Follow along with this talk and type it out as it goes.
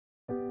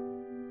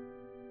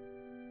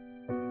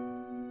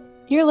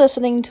You're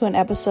listening to an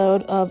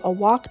episode of A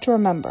Walk to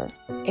Remember,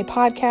 a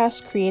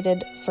podcast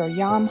created for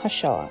Yom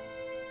HaShoah.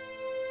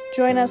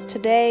 Join us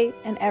today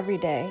and every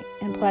day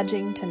in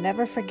pledging to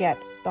never forget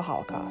the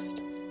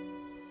Holocaust.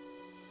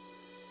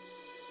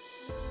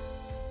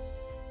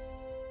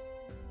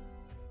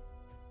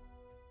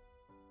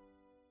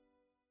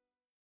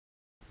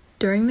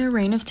 During their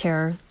reign of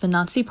terror, the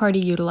Nazi Party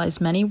utilized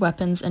many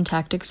weapons and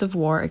tactics of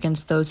war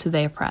against those who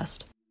they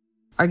oppressed.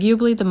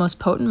 Arguably, the most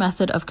potent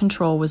method of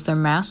control was their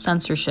mass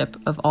censorship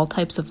of all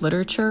types of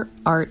literature,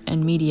 art,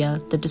 and media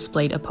that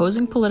displayed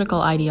opposing political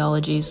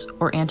ideologies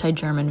or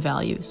anti-German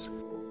values.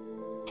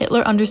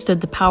 Hitler understood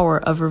the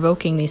power of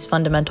revoking these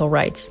fundamental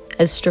rights,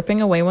 as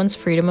stripping away one's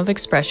freedom of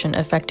expression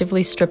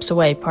effectively strips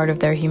away part of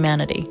their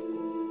humanity.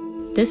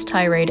 This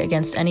tirade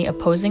against any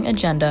opposing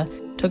agenda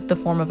took the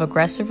form of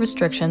aggressive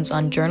restrictions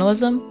on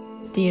journalism,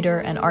 theater,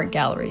 and art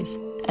galleries,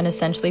 and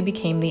essentially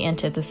became the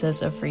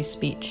antithesis of free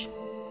speech.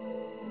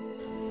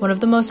 One of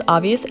the most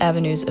obvious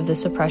avenues of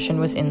this oppression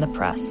was in the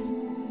press.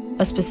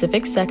 A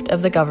specific sect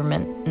of the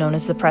government, known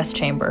as the press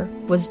chamber,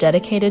 was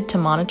dedicated to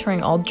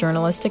monitoring all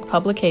journalistic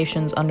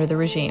publications under the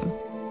regime.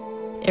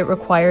 It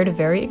required a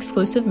very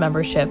exclusive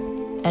membership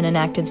and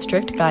enacted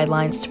strict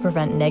guidelines to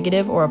prevent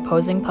negative or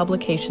opposing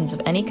publications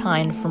of any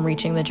kind from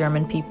reaching the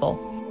German people.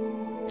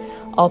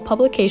 All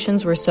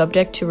publications were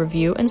subject to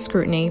review and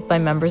scrutiny by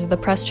members of the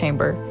press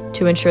chamber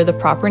to ensure the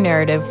proper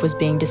narrative was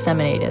being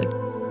disseminated.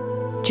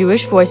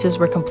 Jewish voices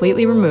were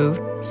completely removed,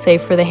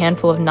 save for the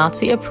handful of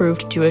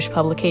Nazi-approved Jewish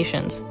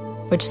publications,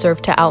 which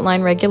served to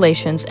outline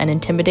regulations and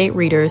intimidate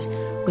readers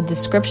with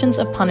descriptions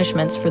of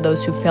punishments for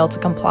those who failed to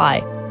comply,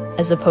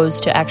 as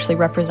opposed to actually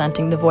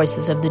representing the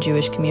voices of the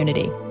Jewish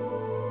community.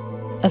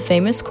 A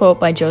famous quote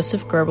by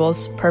Joseph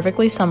Goebbels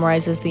perfectly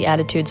summarizes the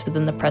attitudes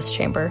within the press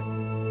chamber.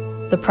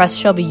 The press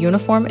shall be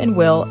uniform in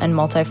will and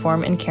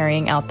multiform in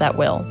carrying out that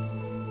will.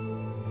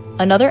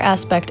 Another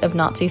aspect of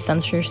Nazi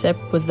censorship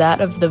was that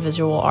of the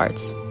visual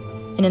arts.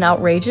 In an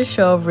outrageous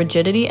show of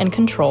rigidity and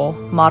control,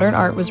 modern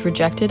art was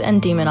rejected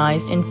and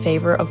demonized in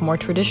favor of more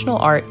traditional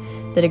art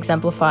that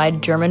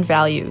exemplified German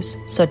values,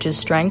 such as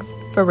strength,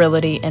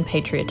 virility, and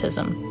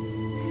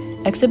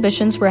patriotism.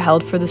 Exhibitions were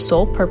held for the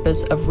sole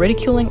purpose of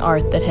ridiculing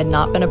art that had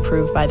not been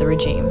approved by the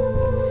regime.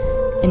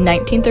 In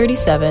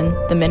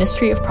 1937, the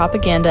Ministry of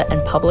Propaganda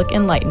and Public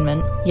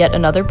Enlightenment, yet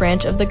another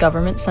branch of the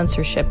government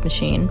censorship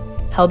machine,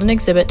 held an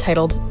exhibit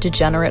titled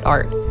Degenerate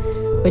Art,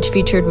 which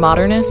featured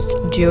modernist,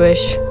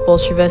 Jewish,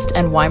 Bolshevist,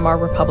 and Weimar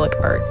Republic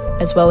art,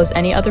 as well as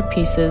any other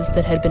pieces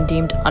that had been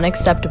deemed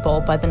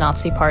unacceptable by the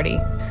Nazi Party.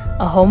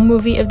 A home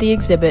movie of the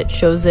exhibit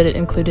shows that it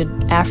included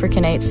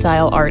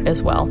Africanate-style art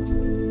as well.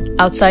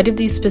 Outside of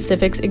these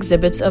specific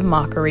exhibits of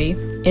mockery,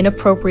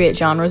 inappropriate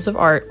genres of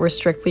art were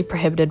strictly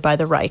prohibited by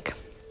the Reich.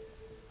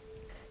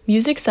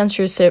 Music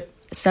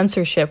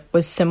censorship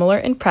was similar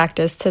in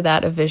practice to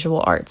that of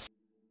visual arts.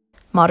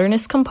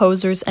 Modernist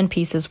composers and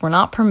pieces were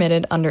not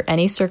permitted under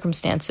any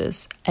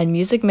circumstances, and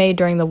music made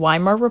during the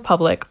Weimar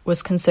Republic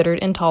was considered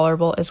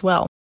intolerable as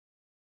well.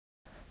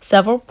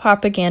 Several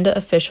propaganda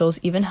officials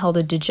even held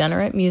a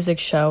degenerate music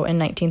show in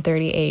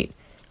 1938,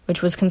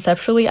 which was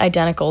conceptually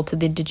identical to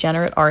the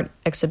degenerate art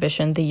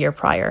exhibition the year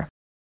prior.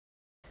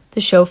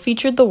 The show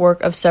featured the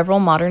work of several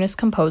modernist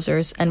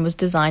composers and was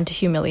designed to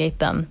humiliate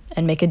them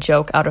and make a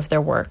joke out of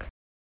their work.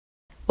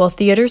 While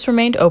theaters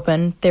remained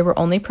open, they were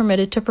only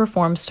permitted to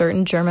perform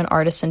certain German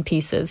artists and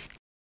pieces,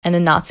 and a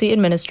Nazi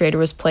administrator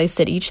was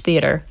placed at each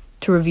theater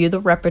to review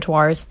the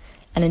repertoires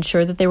and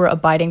ensure that they were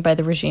abiding by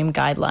the regime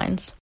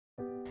guidelines.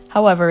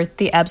 However,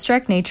 the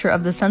abstract nature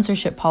of the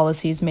censorship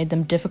policies made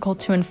them difficult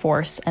to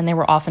enforce, and they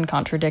were often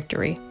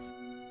contradictory.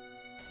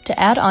 To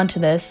add on to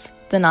this,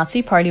 the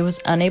Nazi Party was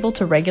unable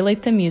to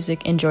regulate the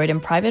music enjoyed in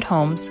private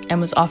homes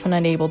and was often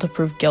unable to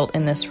prove guilt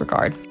in this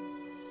regard.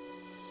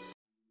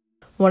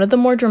 One of the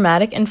more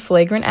dramatic and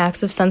flagrant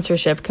acts of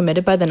censorship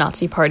committed by the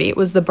Nazi Party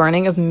was the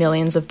burning of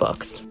millions of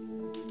books.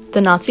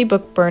 The Nazi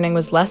book burning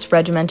was less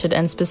regimented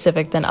and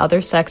specific than other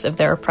sects of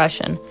their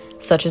oppression,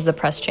 such as the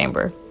press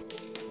chamber.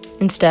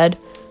 Instead,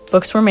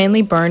 books were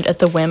mainly burned at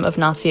the whim of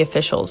Nazi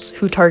officials,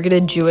 who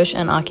targeted Jewish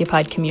and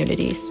occupied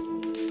communities.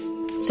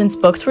 Since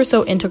books were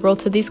so integral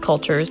to these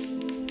cultures,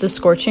 the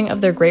scorching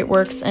of their great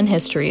works and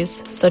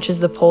histories, such as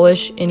the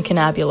Polish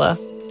incunabula,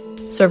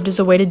 served as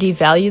a way to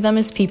devalue them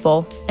as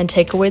people and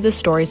take away the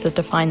stories that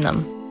define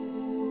them.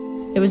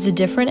 It was a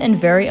different and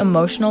very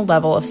emotional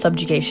level of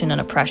subjugation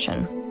and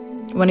oppression.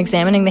 When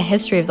examining the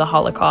history of the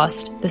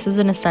Holocaust, this is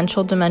an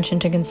essential dimension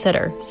to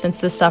consider, since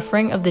the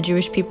suffering of the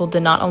Jewish people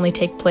did not only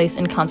take place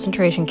in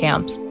concentration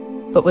camps,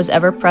 but was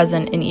ever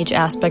present in each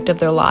aspect of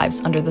their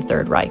lives under the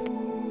Third Reich.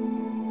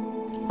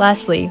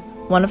 Lastly,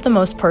 one of the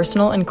most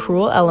personal and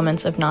cruel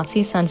elements of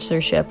Nazi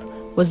censorship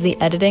was the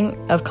editing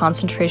of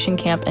concentration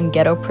camp and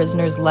ghetto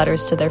prisoners'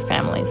 letters to their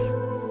families.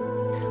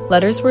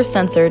 Letters were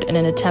censored in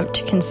an attempt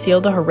to conceal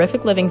the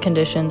horrific living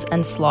conditions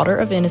and slaughter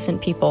of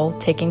innocent people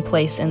taking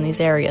place in these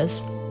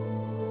areas.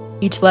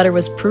 Each letter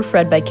was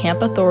proofread by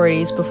camp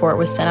authorities before it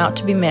was sent out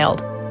to be mailed,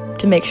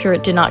 to make sure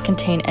it did not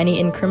contain any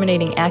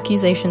incriminating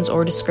accusations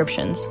or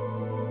descriptions.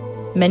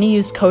 Many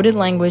used coded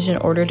language in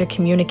order to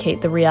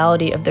communicate the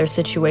reality of their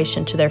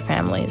situation to their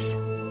families.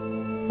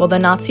 While the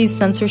Nazis'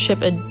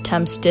 censorship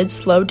attempts did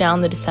slow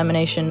down the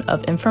dissemination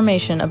of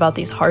information about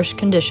these harsh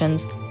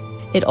conditions,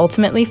 it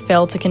ultimately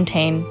failed to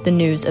contain the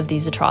news of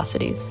these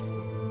atrocities.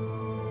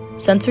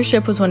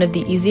 Censorship was one of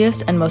the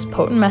easiest and most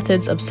potent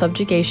methods of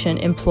subjugation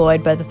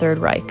employed by the Third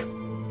Reich.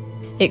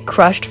 It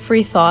crushed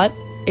free thought,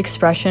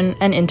 expression,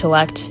 and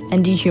intellect,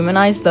 and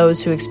dehumanized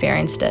those who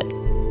experienced it.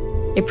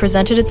 It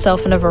presented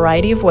itself in a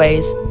variety of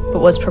ways,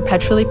 but was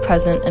perpetually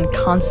present and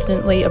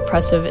constantly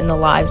oppressive in the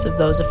lives of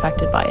those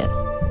affected by it.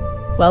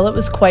 While it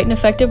was quite an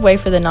effective way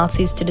for the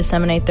Nazis to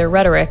disseminate their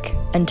rhetoric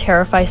and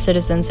terrify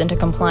citizens into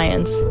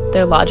compliance,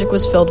 their logic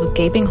was filled with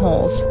gaping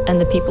holes, and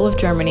the people of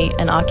Germany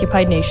and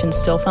occupied nations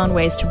still found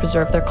ways to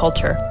preserve their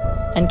culture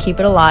and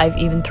keep it alive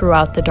even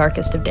throughout the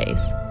darkest of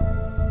days.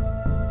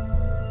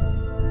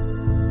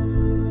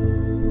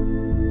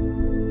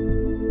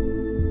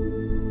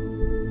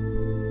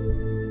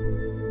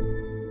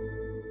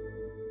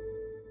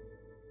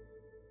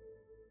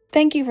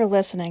 Thank you for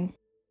listening.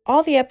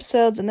 All the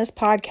episodes in this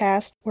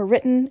podcast were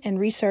written and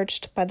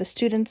researched by the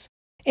students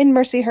in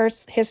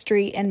Mercyhurst's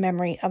History and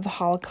Memory of the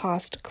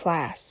Holocaust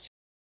class.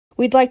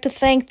 We'd like to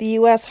thank the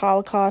U.S.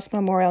 Holocaust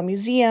Memorial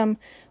Museum,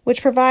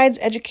 which provides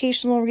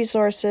educational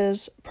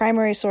resources,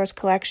 primary source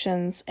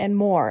collections, and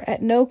more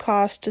at no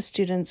cost to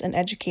students and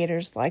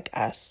educators like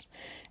us.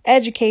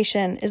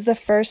 Education is the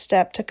first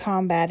step to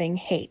combating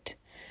hate.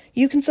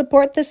 You can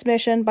support this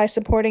mission by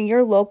supporting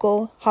your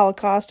local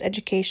Holocaust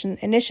education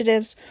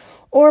initiatives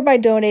or by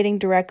donating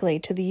directly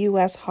to the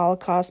U.S.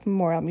 Holocaust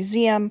Memorial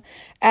Museum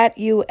at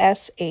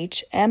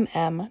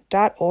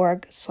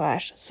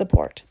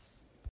ushmm.org/support.